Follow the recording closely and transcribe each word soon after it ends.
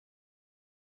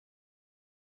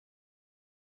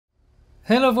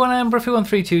Hello everyone, I'm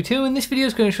Bruffy1322 and this video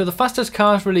is going to show the fastest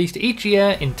cars released each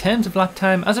year in terms of lap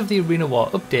time as of the Arena War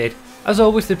update. As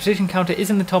always, the position counter is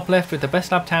in the top left with the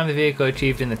best lap time of the vehicle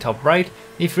achieved in the top right.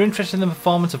 If you're interested in the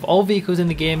performance of all vehicles in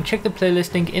the game, check the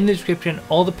playlist link in the description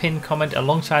or the pinned comment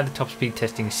alongside the top speed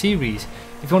testing series.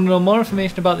 If you want to know more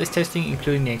information about this testing,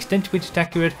 including the extent to which it's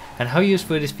accurate and how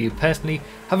useful it is for you personally,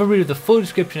 have a read of the full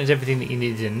description as everything that you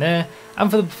need is in there. And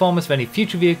for the performance of any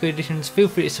future vehicle editions, feel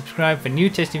free to subscribe for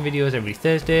new testing videos every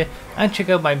Thursday and check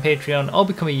out my Patreon or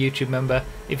become a YouTube member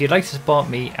if you'd like to support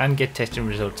me and get testing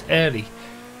results early.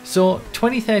 So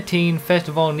 2013 first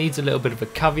of all needs a little bit of a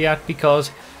caveat because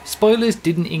spoilers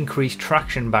didn't increase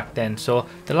traction back then, so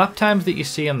the lap times that you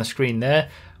see on the screen there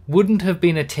wouldn't have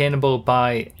been attainable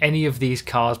by any of these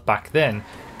cars back then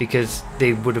because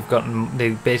they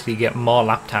basically get more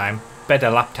lap time,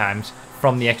 better lap times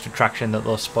from the extra traction that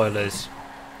those spoilers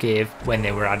gave when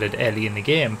they were added early in the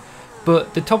game.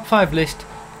 But the top 5 list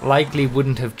likely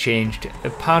wouldn't have changed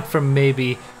apart from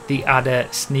maybe the adder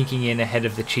sneaking in ahead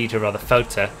of the cheetah or the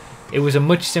felter. It was a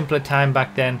much simpler time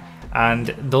back then, and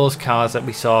those cars that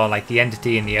we saw like the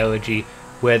Entity and the Elegy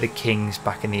were the kings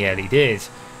back in the early days.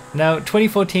 Now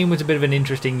 2014 was a bit of an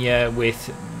interesting year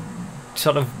with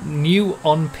sort of new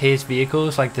on-pace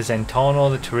vehicles like the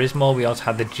Zentorno, the Turismo. We also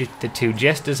had the two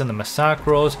Jesters and the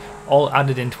Massacros all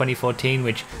added in 2014,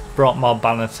 which brought more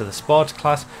balance to the sports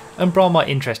class and brought more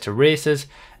interest to racers.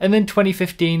 And then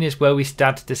 2015 is where we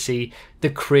started to see the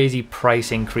crazy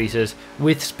price increases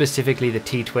with specifically the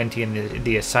T20 and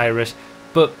the Osiris.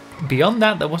 But beyond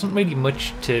that, there wasn't really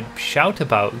much to shout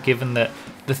about, given that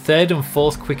the third and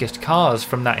fourth quickest cars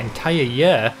from that entire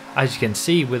year, as you can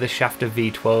see, were the Shafter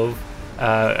V12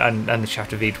 and the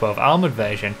Shafter V12 armoured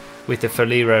version, with the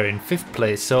Falira in 5th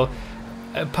place. So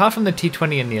apart from the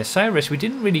T20 and the Osiris, we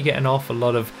didn't really get an awful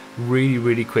lot of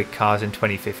really quick cars in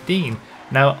 2015.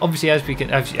 Now obviously,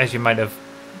 as you might have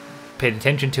paid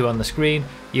attention to on the screen,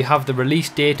 you have the release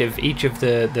date of each of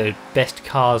the best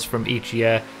cars from each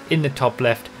year in the top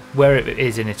left, where it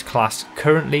is in its class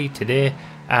currently today,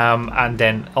 and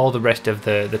then all the rest of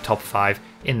the top 5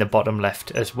 in the bottom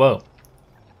left as well.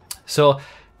 So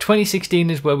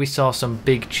 2016 is where we saw some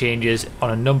big changes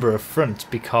on a number of fronts,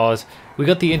 because we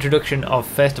got the introduction of,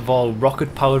 first of all,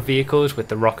 rocket powered vehicles with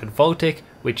the Rocket Voltic,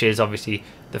 which is obviously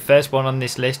the first one on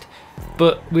this list,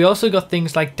 but we also got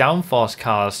things like downforce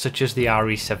cars such as the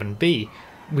RE7B.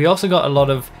 We also got a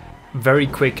lot of very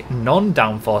quick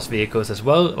non-downforce vehicles as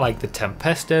well, like the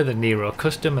Tempesta, the Nero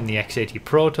Custom and the X80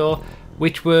 Proto,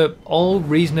 which were all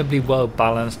reasonably well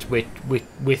balanced with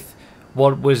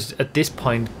what was at this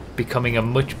point becoming a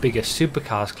much bigger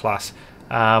supercars class.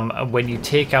 When you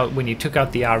took out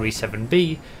the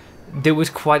RE7B, there was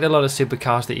quite a lot of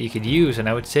supercars that you could use, and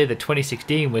I would say that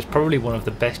 2016 was probably one of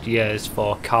the best years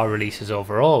for car releases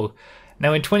overall.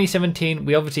 Now in 2017,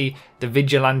 the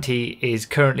Vigilante is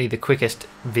currently the quickest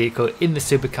vehicle in the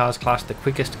supercars class, the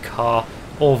quickest car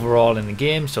overall in the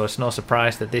game, so it's no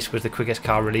surprise that this was the quickest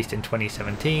car released in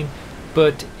 2017.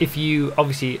 But if you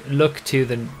obviously look to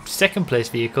the second place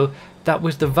vehicle, that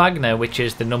was the Wagner, which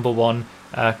is the number 1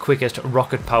 quickest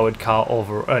rocket-powered car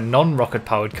non-rocket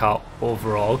powered car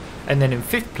overall. And then in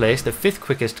 5th place, the 5th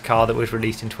quickest car that was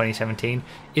released in 2017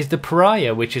 is the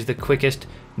Pariah, which is the quickest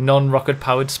non-rocket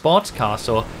powered sports car.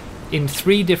 So in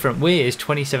 3 different ways,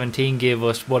 2017 gave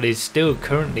us what is still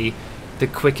currently the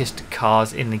quickest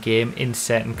cars in the game in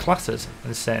certain classes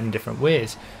and certain different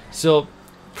ways. So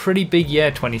pretty big year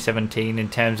 2017 in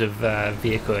terms of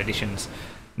vehicle additions.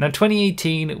 Now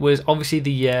 2018 was obviously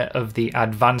the year of the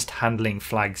advanced handling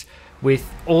flags,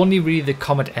 with only really the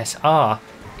Comet SR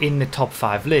in the top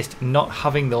 5 list, not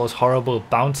having those horrible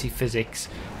bouncy physics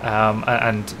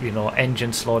and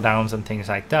engine slowdowns and things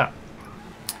like that.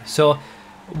 So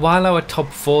while our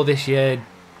top 4 this year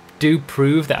do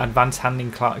prove that advanced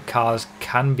handling cars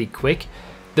can be quick,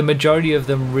 the majority of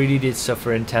them really did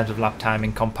suffer in terms of lap time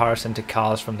in comparison to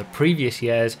cars from the previous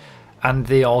years, and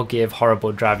they all gave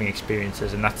horrible driving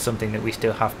experiences, and that's something that we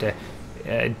still have to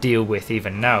deal with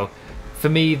even now. For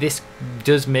me, this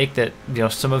does make that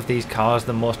some of these cars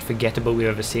the most forgettable we've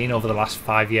ever seen over the last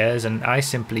 5 years, and I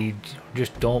simply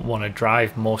just don't want to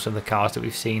drive most of the cars that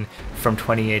we've seen from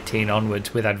 2018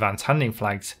 onwards with advanced handling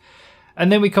flags.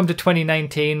 And then we come to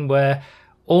 2019, where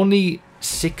only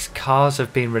 6 cars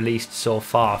have been released so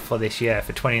far for this year,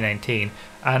 for 2019,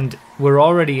 and we're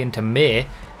already into May,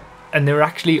 and they're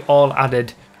actually all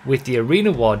added with the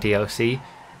Arena War DLC,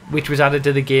 which was added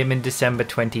to the game in December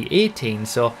 2018,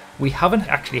 so we haven't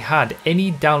actually had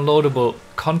any downloadable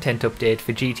content update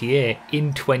for GTA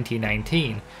in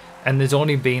 2019. and there's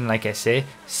only been, like I say,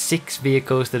 6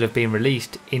 vehicles that have been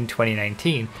released in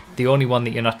 2019. The only one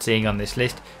that you're not seeing on this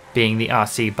list being the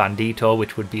RC Bandito,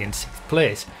 which would be in 6th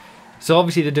place. So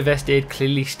obviously the Devestate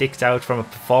clearly sticks out from a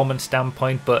performance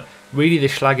standpoint, but really the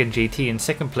Schlagen GT in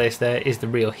 2nd place there is the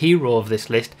real hero of this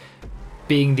list,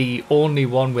 being the only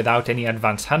one without any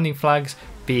advanced handling flags,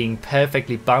 being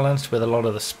perfectly balanced with a lot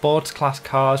of the sports class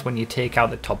cars when you take out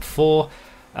the top 4.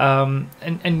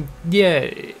 And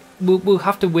yeah, we'll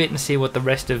have to wait and see what the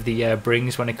rest of the year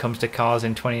brings when it comes to cars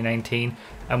in 2019,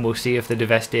 and we'll see if the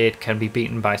Devestate can be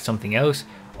beaten by something else,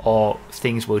 or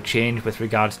things will change with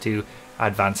regards to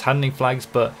advanced handling flags.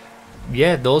 But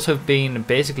yeah, those have been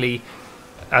basically,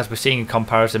 as we're seeing a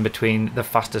comparison between the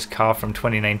fastest car from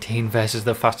 2019 versus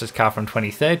the fastest car from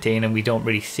 2013, and we don't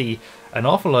really see an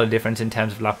awful lot of difference in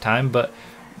terms of lap time, but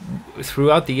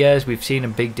throughout the years we've seen a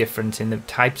big difference in the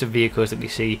types of vehicles that we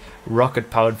see. Rocket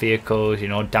powered vehicles, you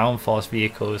know, downforce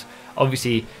vehicles.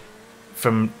 Obviously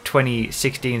from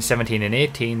 2016, 17 and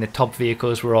 18 the top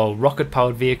vehicles were all rocket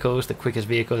powered vehicles, the quickest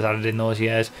vehicles added in those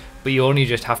years, but you only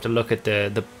just have to look at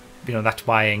the you know, that's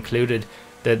why I included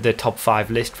the top 5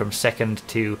 list from 2nd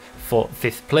to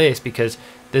 5th place, because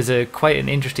there's quite an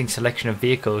interesting selection of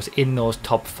vehicles in those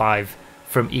top 5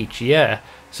 from each year.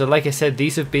 So like I said,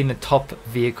 these have been the top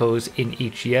vehicles in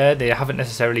each year. They haven't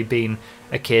necessarily been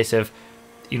a case of,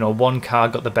 you know, one car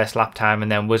got the best lap time and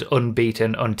then was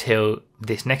unbeaten until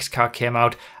this next car came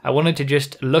out. I wanted to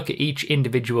just look at each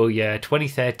individual year,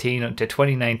 2013 to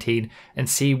 2019, and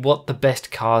see what the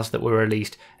best cars that were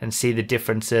released, and see the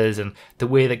differences and the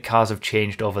way that cars have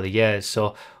changed over the years.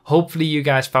 So hopefully you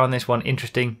guys found this one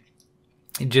interesting,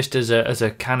 just as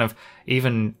a kind of,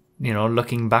 even, you know,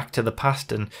 looking back to the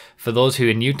past. And for those who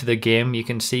are new to the game, you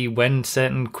can see when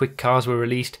certain quick cars were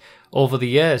released over the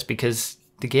years, because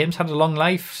the game's had a long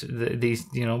life, these,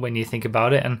 you know, when you think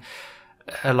about it. And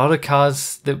a lot of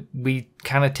cars that we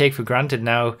kind of take for granted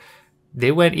now,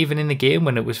 they weren't even in the game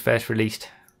when it was first released.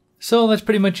 So that's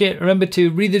pretty much it. Remember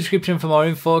to read the description for more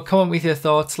info, comment with your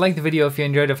thoughts, like the video if you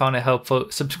enjoyed or found it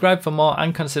helpful, subscribe for more,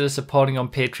 and consider supporting on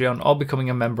Patreon or becoming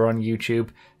a member on YouTube.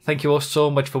 Thank you all so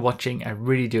much for watching, I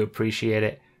really do appreciate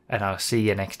it, and I'll see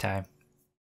you next time.